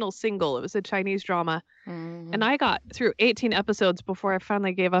Single. It was a Chinese drama. Mm. And I got through 18 episodes before I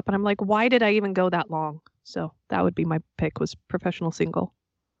finally gave up. And I'm like, why did I even go that long? So that would be my pick, was Professional Single.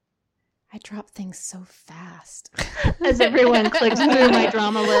 I drop things so fast. As everyone clicks through my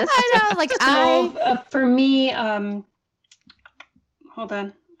drama list. I know, like So for me, hold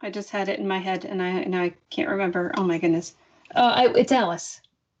on, I just had it in my head, and I can't remember. Oh my goodness, it's Alice.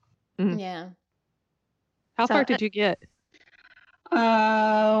 yeah. How So, far did you get?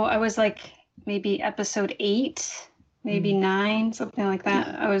 I was like maybe episode 8, maybe 9, something like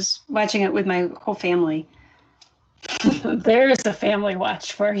that. I was watching it with my whole family. There's a family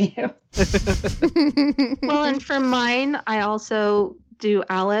watch for you. Well, and for mine, I also do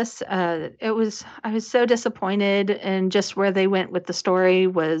Alice. I was so disappointed, and just where they went with the story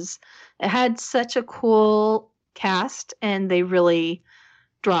was it had such a cool cast, and they really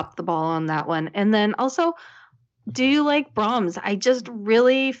dropped the ball on that one. And then also, do you like Brahms? I just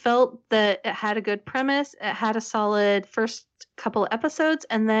really felt that it had a good premise. It had a solid first couple episodes,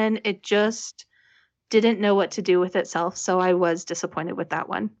 and then it just didn't know what to do with itself, so I was disappointed with that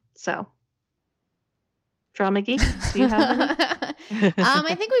one. So, Drama Geek, do you have any?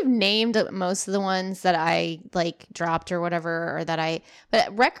 I think we've named most of the ones that I like dropped or whatever, or that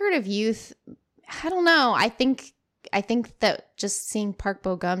but Record of Youth, I don't know. I think that just seeing Park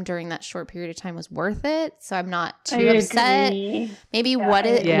Bo Gum during that short period of time was worth it. So I'm not too upset. Agree. Maybe Yeah,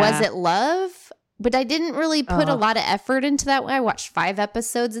 was Yeah. it love? But I didn't really put a lot of effort into that. I watched 5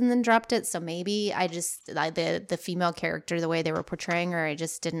 episodes and then dropped it. So maybe the female character, the way they were portraying her, I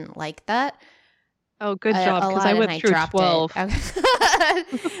just didn't like that. Oh, good job, because I went through dropped 12.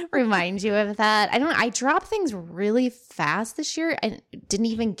 it. Remind you of that. I drop things really fast this year. I didn't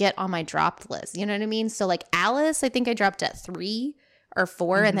even get on my dropped list. You know what I mean? So like Alice, I think I dropped at 3 or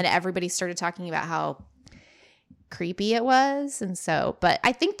 4, and then everybody started talking about how creepy it was. And so, but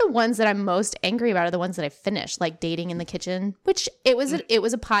I think the ones that I'm most angry about are the ones that I finished, like Dating in the Kitchen, which it was a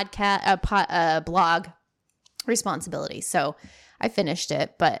podcast, a blog responsibility. So I finished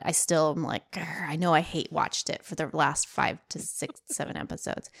it, but I still am like, I know I watched it for the last 5 to 6, 7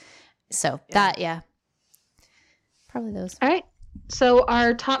 episodes. So probably those. All right. So,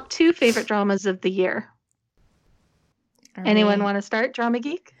 our top 2 favorite dramas of the year. Anyone want to start, Drama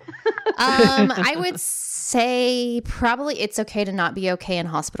Geek? I would say probably It's Okay to Not Be Okay and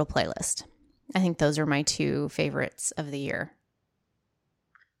Hospital Playlist. I think those are my 2 favorites of the year.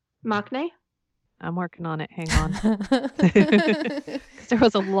 Maknae? I'm working on it. Hang on. There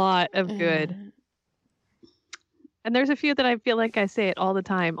was a lot of good. And there's a few that I feel like I say it all the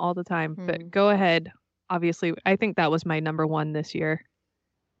time. But go ahead. Obviously, I think that was my number 1 this year.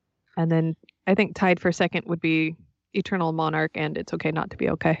 And then I think tied for second would be Eternal Monarch and It's Okay Not to Be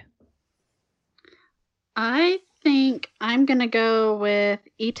Okay. I think I'm going to go with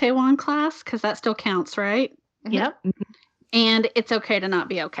Itaewon Class because that still counts, right? Yep. And It's Okay to Not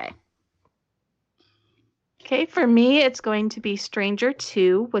Be Okay. Okay, for me, it's going to be Stranger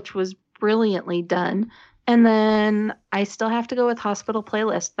 2, which was brilliantly done. And then I still have to go with Hospital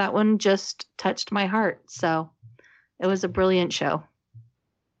Playlist. That one just touched my heart. So it was a brilliant show.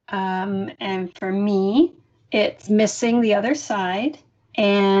 And for me, it's Missing the Other Side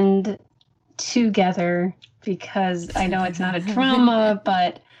and Together, because I know it's not a drama,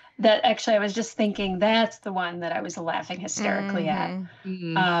 but that actually I was just thinking that's the one that I was laughing hysterically at.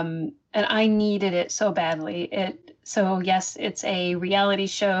 And I needed it so badly. So yes, it's a reality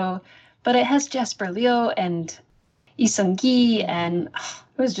show, but it has Jasper Leo and Lee Seung-gi, and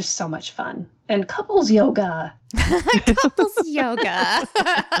it was just so much fun. And couples yoga. Couples yoga.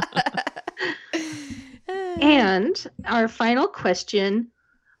 And our final question,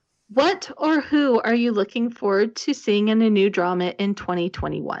 what or who are you looking forward to seeing in a new drama in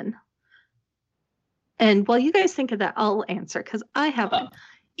 2021? And while you guys think of that, I'll answer because I have one.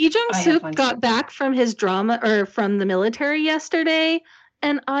 Lee Jung-suk got back from his drama or from the military yesterday,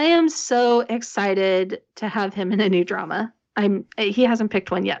 and I am so excited to have him in a new drama. He hasn't picked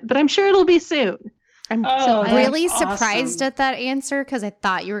one yet, but I'm sure it'll be soon. I'm really surprised at that answer because I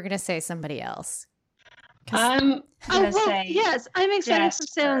thought you were going to say somebody else. I'm gonna say yes, I'm excited for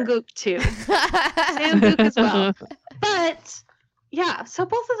Jasper. Seongguk too. Seongguk as well. But yeah, so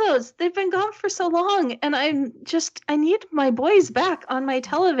both of those, they've been gone for so long, and I need my boys back on my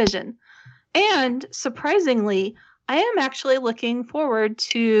television. And surprisingly, I am actually looking forward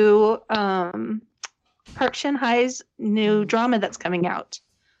to Park Shin-hye's new drama that's coming out.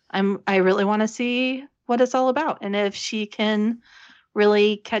 I really want to see what it's all about, and if she can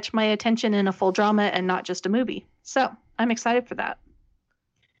really catch my attention in a full drama and not just a movie. So I'm excited for that.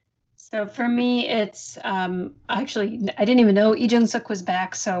 So for me, it's actually I didn't even know Lee Jung-suk was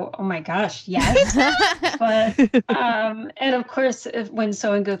back. So oh my gosh, yes. But and of course, when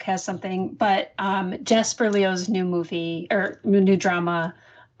Seongguk has something, but Jasper Leo's new movie or new drama,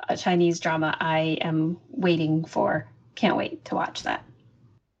 a Chinese drama, I am waiting for. Can't wait to watch that.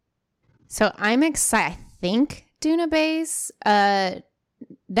 So I'm excited. I think Duna Bay's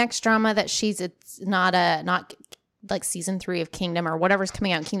next drama that it's not like season 3 of Kingdom or whatever's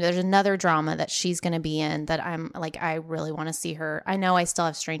coming out in Kingdom. There's another drama that she's going to be in that I'm like, I really want to see her. I know I still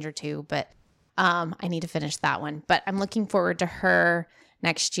have Stranger 2, but I need to finish that one. But I'm looking forward to her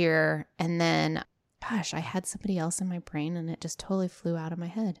next year. And then, gosh, I had somebody else in my brain and it just totally flew out of my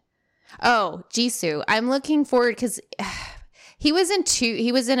head. Oh, Jisoo. I'm looking forward because he was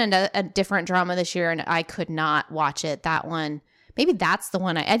in a different drama this year and I could not watch it. That one. Maybe that's the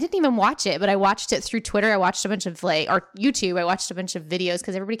one. I didn't even watch it, but I watched it through Twitter. I watched a bunch of or YouTube. I watched a bunch of videos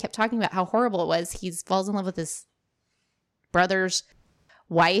because everybody kept talking about how horrible it was. He falls in love with his brother's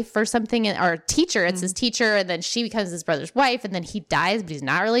wife or something, or teacher. It's his teacher, and then she becomes his brother's wife, and then he dies, but he's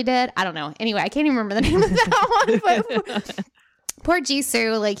not really dead. I don't know. Anyway, I can't even remember the name of that one. But poor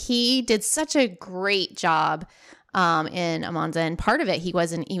Jisoo, like he did such a great job in Amanza, and part of it he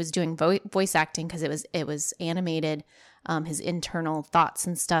was doing voice acting because it was animated, his internal thoughts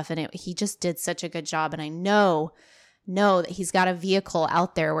and stuff, and he just did such a good job. And I know that he's got a vehicle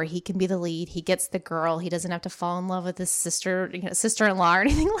out there where he can be the lead. He gets the girl. He doesn't have to fall in love with his sister-in-law or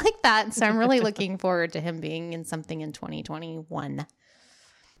anything like that. And so I'm really looking forward to him being in something in 2021.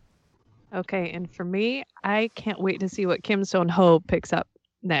 Okay, and for me, I can't wait to see what Kim Seon-ho picks up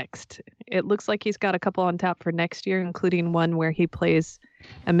next. It looks like he's got a couple on tap for next year, including one where he plays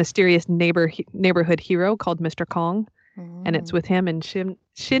a mysterious neighborhood hero called Mr. Kong, and it's with him and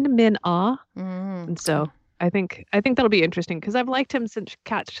Shin Min Ah. And so I think that'll be interesting because I've liked him since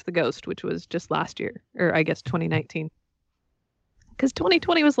Catch the Ghost, which was just last year, or I guess 2019. Because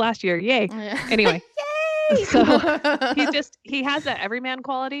 2020 was last year. Yay. Anyway. Yay! So he has that everyman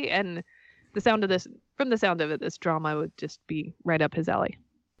quality, and from the sound of it, this drama would just be right up his alley.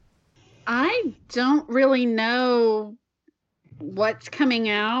 I don't really know what's coming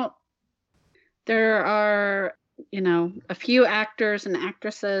out. There are, a few actors and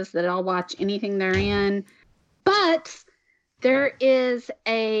actresses that I'll watch anything they're in. But there is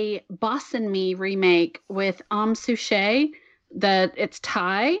a Boss and Me remake with Soo-chae that it's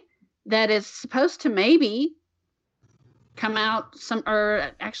Thai that is supposed to maybe come out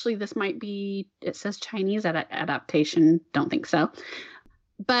or actually this might be, it says Chinese adaptation. Don't think so.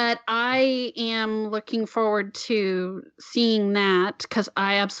 But I am looking forward to seeing that because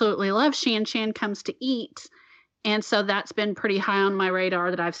I absolutely love Shan Shan Comes to Eat. And so that's been pretty high on my radar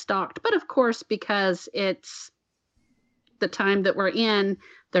that I've stalked. But of course, because it's the time that we're in,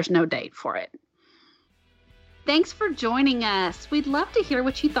 there's no date for it. Thanks for joining us. We'd love to hear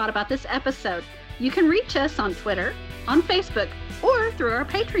what you thought about this episode. You can reach us on Twitter, on Facebook, or through our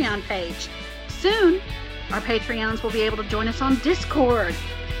Patreon page. Soon, our Patreons will be able to join us on Discord.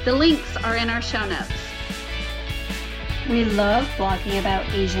 The links are in our show notes. We love blogging about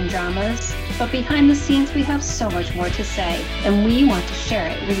Asian dramas, but behind the scenes we have so much more to say, and we want to share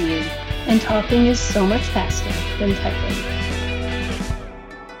it with you. And talking is so much faster than typing.